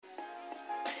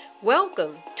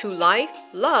Welcome to Life,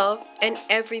 Love, and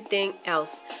Everything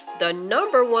Else, the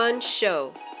number one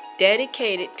show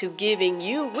dedicated to giving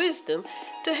you wisdom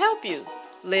to help you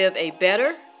live a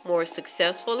better, more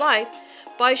successful life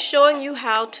by showing you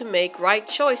how to make right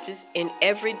choices in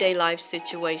everyday life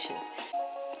situations.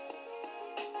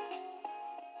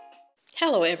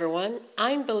 Hello, everyone.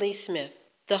 I'm Belize Smith,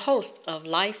 the host of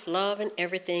Life, Love, and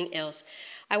Everything Else.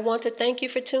 I want to thank you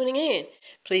for tuning in.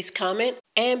 Please comment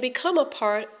and become a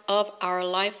part of our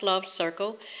Life, Love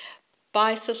Circle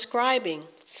by subscribing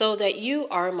so that you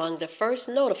are among the first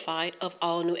notified of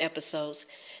all new episodes.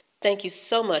 Thank you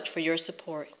so much for your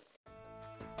support.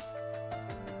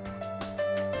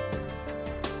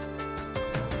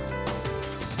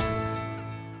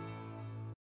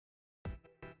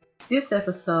 This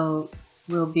episode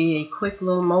will be a quick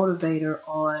little motivator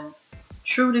on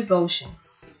true devotion,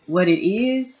 what it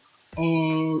is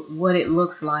and what it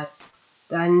looks like.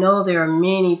 I know there are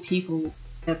many people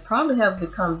that probably have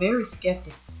become very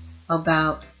skeptic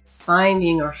about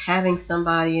finding or having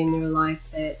somebody in their life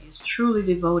that is truly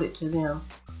devoted to them.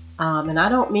 And I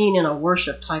don't mean in a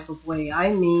worship type of way.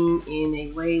 I mean in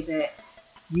a way that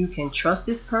you can trust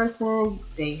this person.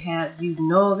 They have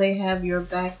your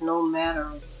back no matter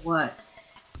what.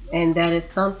 And that is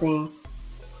something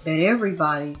that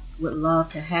everybody would love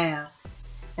to have.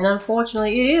 And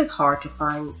unfortunately, it is hard to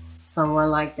find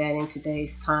someone like that in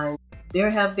today's time. There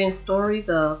have been stories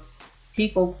of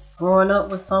people growing up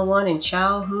with someone in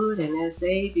childhood, and as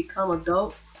they become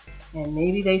adults and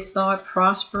maybe they start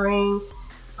prospering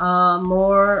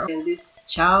more, and this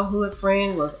childhood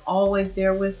friend was always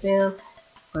there with them.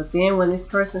 But then when this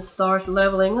person starts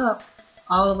leveling up,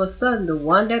 all of a sudden the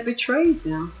one that betrays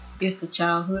them is the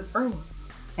childhood friend.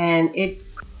 And it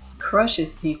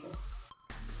crushes people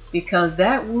because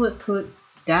that would put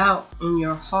doubt in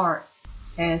your heart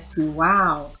as to,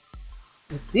 wow,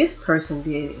 if this person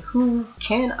did it, who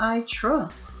can I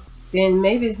trust? Then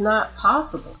maybe it's not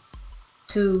possible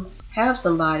to have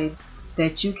somebody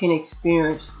that you can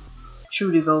experience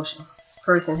true devotion. This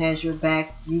person has your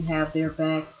back, you have their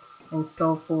back, and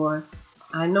so forth.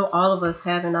 I know all of us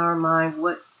have in our mind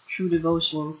what true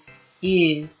devotion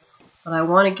is, but I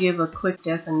want to give a quick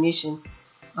definition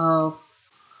of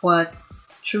what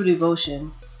true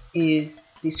devotion is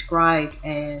described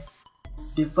as.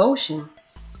 Devotion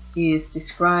is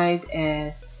described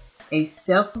as a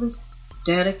selfless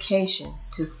dedication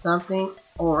to something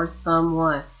or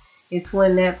someone. It's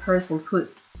when that person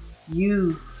puts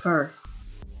you first.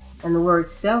 And the word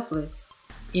selfless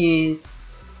is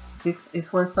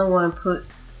when someone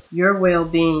puts your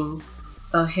well-being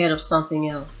ahead of something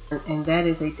else. And that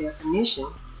is a definition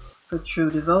for true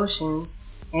devotion.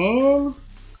 And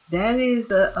that is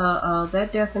that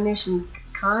definition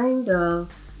kind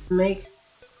of makes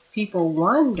people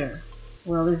wonder,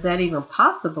 well, is that even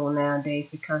possible nowadays?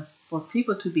 Because for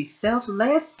people to be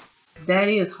selfless, that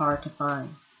is hard to find,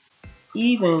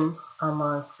 even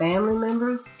among family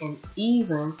members and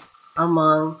even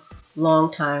among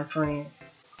longtime friends.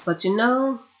 But you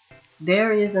know,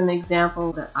 there is an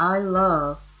example that I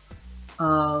love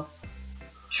of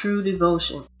true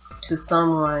devotion to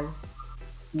someone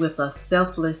with a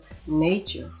selfless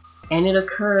nature. And it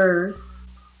occurs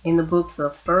in the books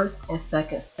of 1st and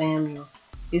 2nd Samuel.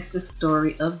 It's the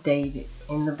story of David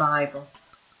in the Bible.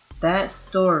 That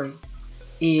story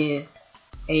is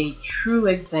a true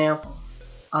example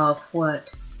of what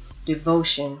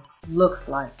devotion looks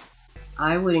like.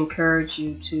 I would encourage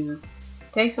you to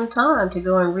take some time to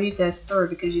go and read that story,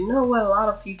 because you know what? A lot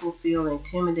of people feel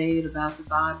intimidated about the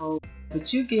Bible,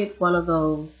 but you get one of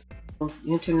those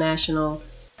international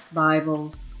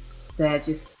Bibles that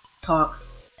just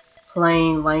talks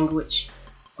plain language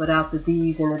without the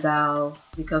these and the thous,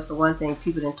 because for one thing,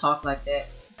 people didn't talk like that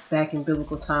back in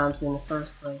biblical times in the first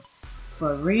place.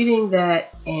 But reading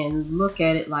that and look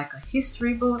at it like a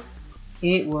history book,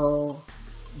 it will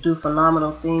do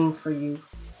phenomenal things for you.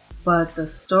 But the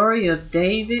story of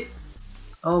David,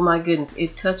 oh my goodness,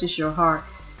 it touches your heart.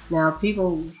 Now,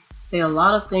 people say a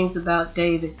lot of things about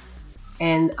David,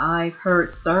 and I've heard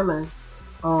sermons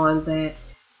on that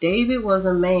David was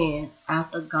a man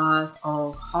after God's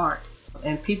own heart.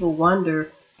 And people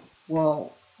wonder,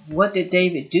 well, what did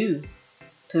David do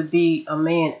to be a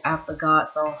man after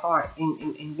God's own heart?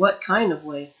 In what kind of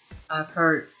way? I've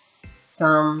heard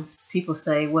some people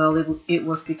say, well, it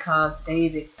was because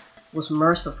David was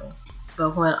merciful.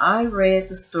 But when I read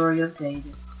the story of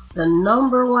David, the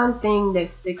number one thing that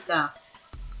sticks out,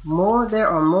 there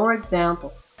are more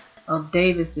examples of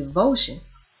David's devotion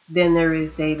than there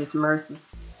is David's mercy.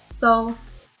 So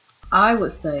I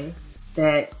would say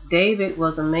that David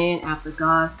was a man after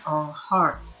God's own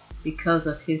heart. because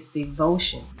of his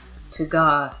devotion to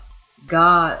God.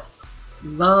 God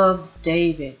loved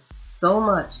David so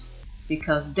much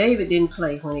because David didn't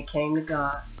play when it came to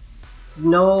God.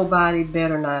 Nobody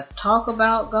better not talk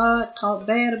about God, talk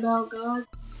bad about God.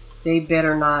 They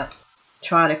better not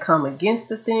try to come against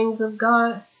the things of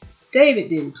God. David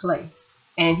didn't play.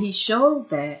 And he showed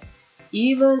that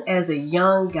even as a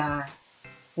young guy,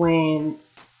 when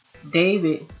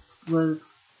David was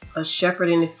a shepherd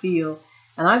in the field.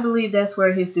 And I believe that's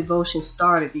where his devotion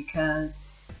started, because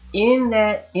in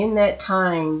that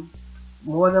time,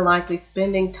 more than likely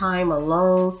spending time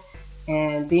alone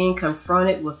and being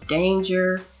confronted with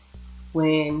danger,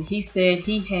 when he said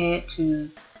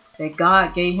that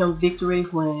God gave him victory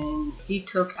when he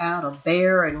took out a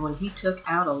bear and when he took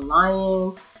out a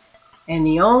lion, and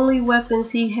the only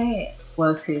weapons he had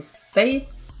was his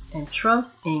faith and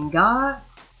trust in God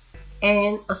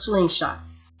and a slingshot,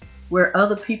 where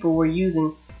other people were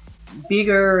using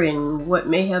bigger and what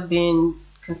may have been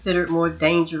considered more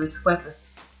dangerous weapons.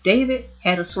 David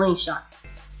had a slingshot.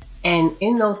 And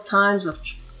in those times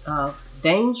of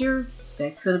danger,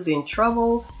 that could have been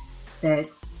trouble, that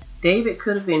David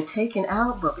could have been taken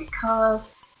out, but because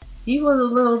he was a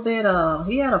little bit,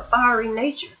 he had a fiery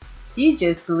nature. He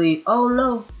just believed, oh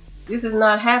no, this is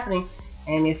not happening.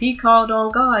 And if he called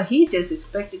on God, he just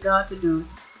expected God to do it.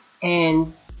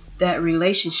 And that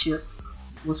relationship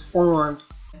was formed.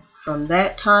 From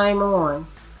that time on,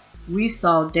 we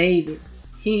saw David.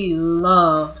 He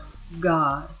loved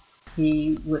God.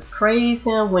 He would praise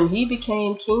him when he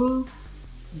became king.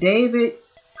 David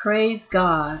praised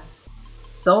God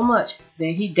so much that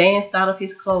he danced out of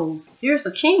his clothes. Here's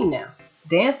a king now,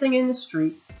 dancing in the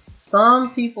street.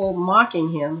 Some people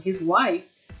mocking him. His wife,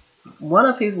 one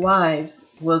of his wives,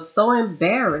 was so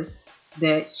embarrassed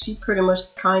that she pretty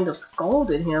much kind of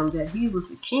scolded him that he was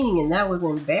the king, and that was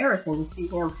embarrassing to see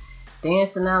him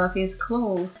dancing out of his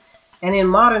clothes. And in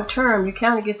modern terms, you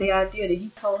kind of get the idea that he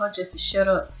told her just to shut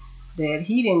up, that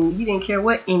he didn't care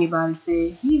what anybody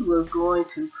said. He was going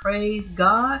to praise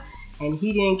God, and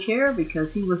he didn't care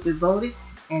because he was devoted.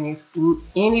 And if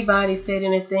anybody said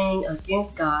anything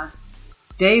against God,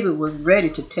 David was ready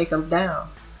to take him down,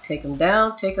 take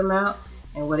him out,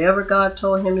 and whatever God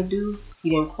told him to do, he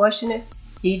didn't question it,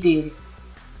 he did it.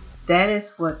 That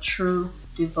is what true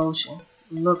devotion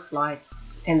looks like.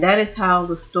 And that is how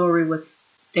the story with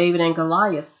David and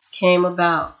Goliath came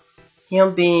about.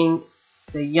 Him being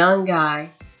the young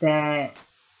guy that,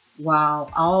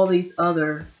 while all these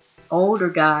other older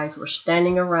guys were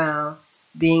standing around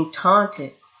being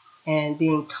taunted and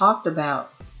being talked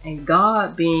about, and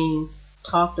God being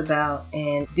talked about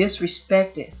and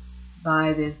disrespected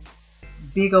by this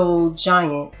big old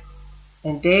giant,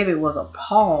 and David was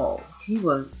appalled. He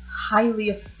was highly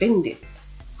offended.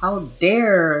 How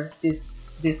dare this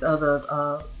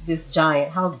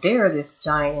giant? How dare this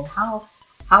giant? And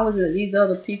how is it that these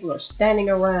other people are standing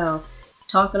around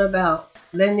talking about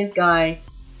letting this guy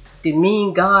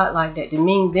demean God like that,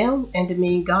 demean them and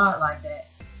demean God like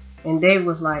that? And David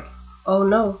was like, oh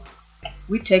no,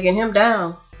 we're taking him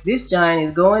down. This giant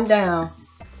is going down.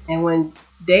 And when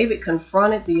David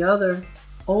confronted the other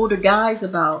older guys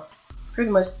about pretty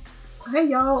much, hey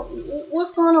y'all,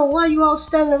 what's going on? Why are you all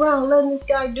standing around letting this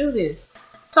guy do this?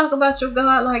 Talk about your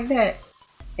God like that.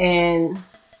 And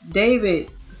David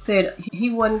said he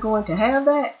wasn't going to have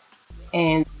that.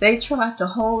 And they tried to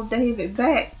hold David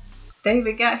back.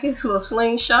 David got his little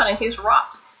slingshot and his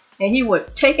rocks, and he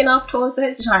went taking off towards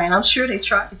that giant. I'm sure they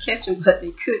tried to catch him, but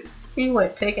they couldn't. He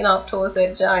went taking off towards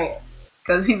that giant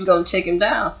because he was going to take him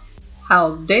down.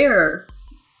 How dare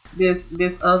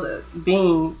this other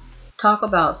being talk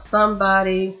about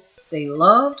somebody they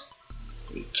loved,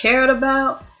 they cared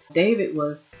about? David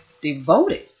was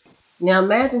devoted. Now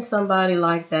imagine somebody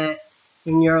like that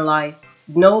in your life.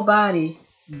 Nobody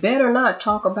better not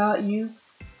talk about you,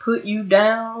 put you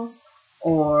down,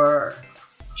 or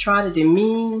try to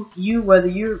demean you whether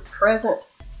you're present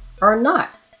or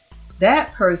not.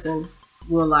 That person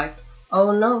will like,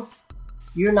 oh no,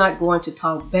 you're not going to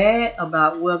talk bad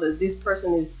about whether this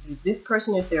person is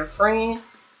their friend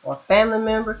or family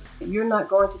member. You're not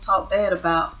going to talk bad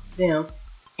about them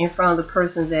in front of the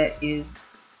person that is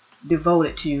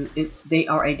devoted to you. They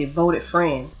are a devoted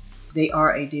friend. They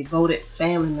are a devoted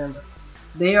family member.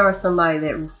 They are somebody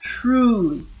that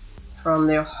truly, from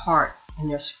their heart and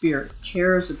their spirit,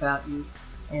 cares about you,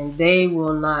 and they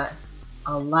will not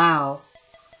allow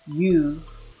you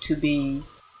to be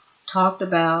talked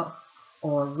about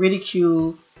or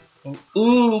ridiculed in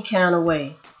any kind of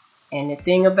way. And the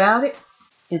thing about it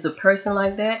is, a person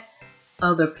like that,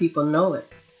 other people know it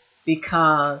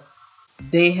because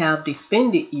they have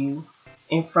defended you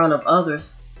in front of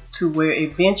others, to where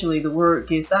eventually the word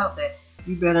gets out that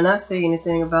you better not say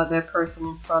anything about that person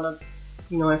in front of,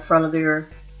 in front of their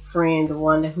friend, the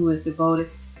one who is devoted.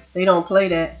 They don't play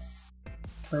that.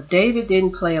 But David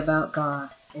didn't play about God,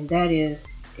 and that is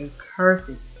a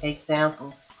perfect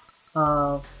example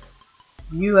of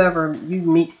you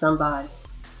meet somebody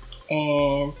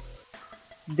and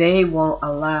they won't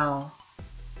allow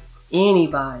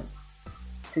anybody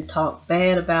to talk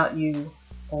bad about you,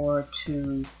 or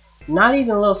to, not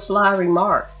even little sly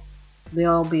remarks.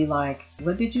 They'll be like,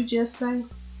 what did you just say?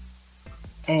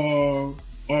 And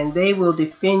they will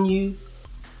defend you.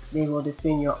 They will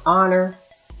defend your honor.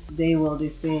 They will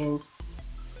defend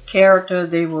character.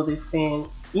 They will defend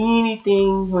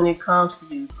anything when it comes to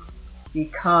you,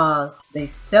 because they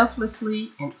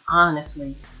selflessly and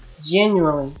honestly,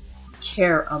 genuinely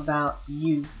care about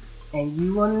you. And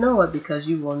you will know it, because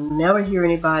you will never hear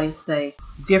anybody say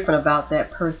different about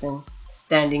that person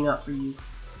standing up for you.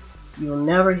 You'll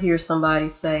never hear somebody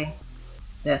say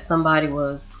that somebody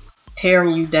was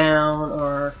tearing you down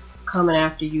or coming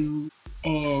after you,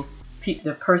 and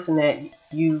the person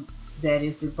that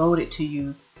is devoted to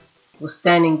you was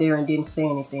standing there and didn't say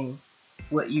anything.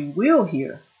 What you will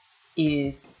hear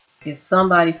is, if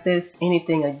somebody says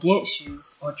anything against you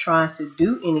or tries to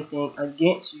do anything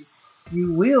against you,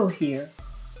 you will hear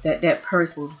that that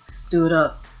person stood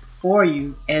up for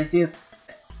you, as if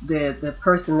the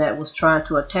person that was trying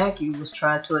to attack you was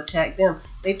trying to attack them.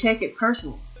 They take it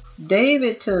personally.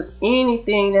 David took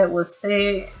anything that was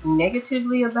said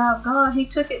negatively about God, he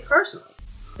took it personally.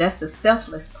 That's the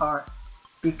selfless part,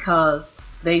 because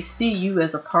they see you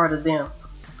as a part of them.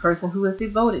 The person who is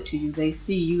devoted to you, they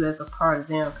see you as a part of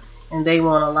them, and they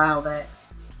won't allow that.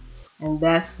 And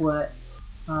that's what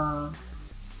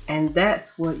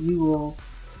you will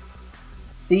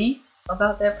see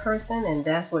about that person, and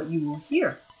that's what you will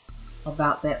hear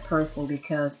about that person.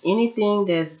 Because anything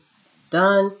that's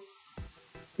done,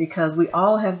 because we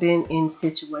all have been in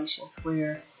situations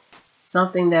where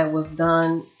something that was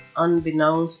done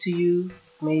unbeknownst to you,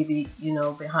 maybe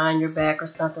behind your back or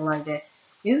something like that.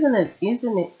 Isn't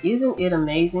it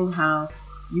amazing how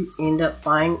you end up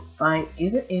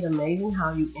isn't it amazing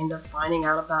how you end up finding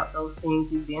out about those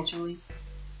things eventually?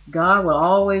 God will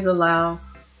always allow,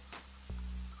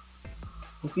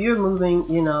 if you're moving,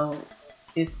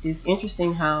 it's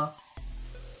interesting how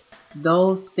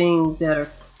those things that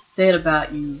are said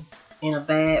about you in a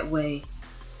bad way,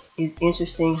 it's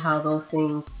interesting how those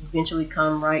things eventually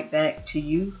come right back to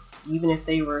you, even if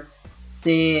they were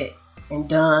said and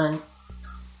done,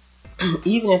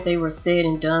 even if they were said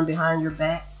and done behind your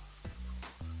back.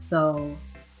 So,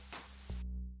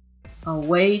 a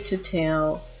way to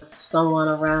tell someone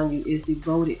around you is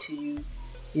devoted to you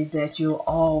is that you'll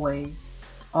always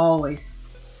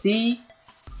see,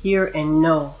 hear, and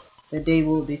know that they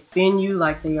will defend you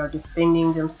like they are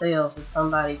defending themselves if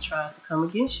somebody tries to come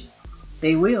against you.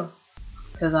 They will.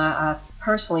 Because I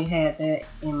personally had that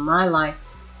in my life.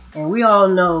 And we all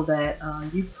know that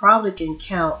you probably can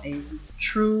count a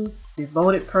true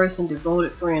devoted person,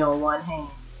 devoted friend on one hand.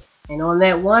 And on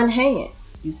that one hand,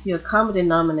 you see a common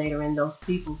denominator in those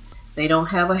people. They don't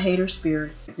have a hater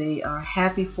spirit. They are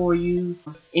happy for you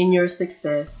in your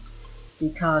success,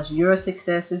 because your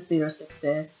success is their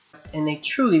success. And they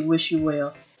truly wish you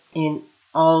well in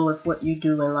all of what you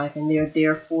do in life. And they're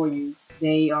there for you.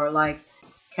 They are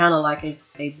kind of like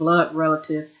a blood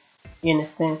relative, in the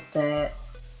sense that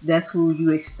that's who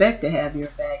you expect to have your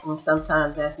back. And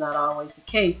sometimes that's not always the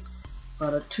case.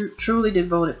 But a truly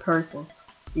devoted person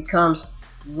becomes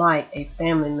like a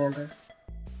family member.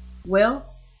 Well,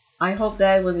 I hope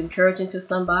that was encouraging to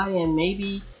somebody, and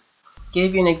maybe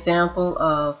gave you an example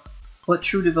of what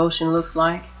true devotion looks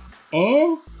like.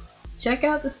 And check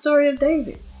out the story of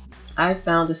David. I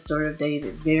found the story of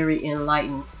David very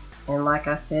enlightening. And like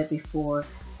I said before,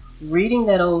 reading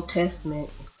that Old Testament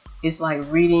is like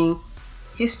reading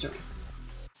history.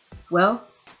 Well,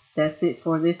 that's it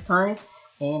for this time,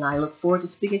 and I look forward to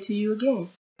speaking to you again.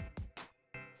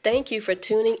 Thank you for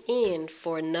tuning in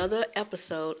for another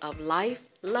episode of Life,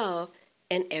 Love,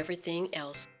 and Everything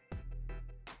Else.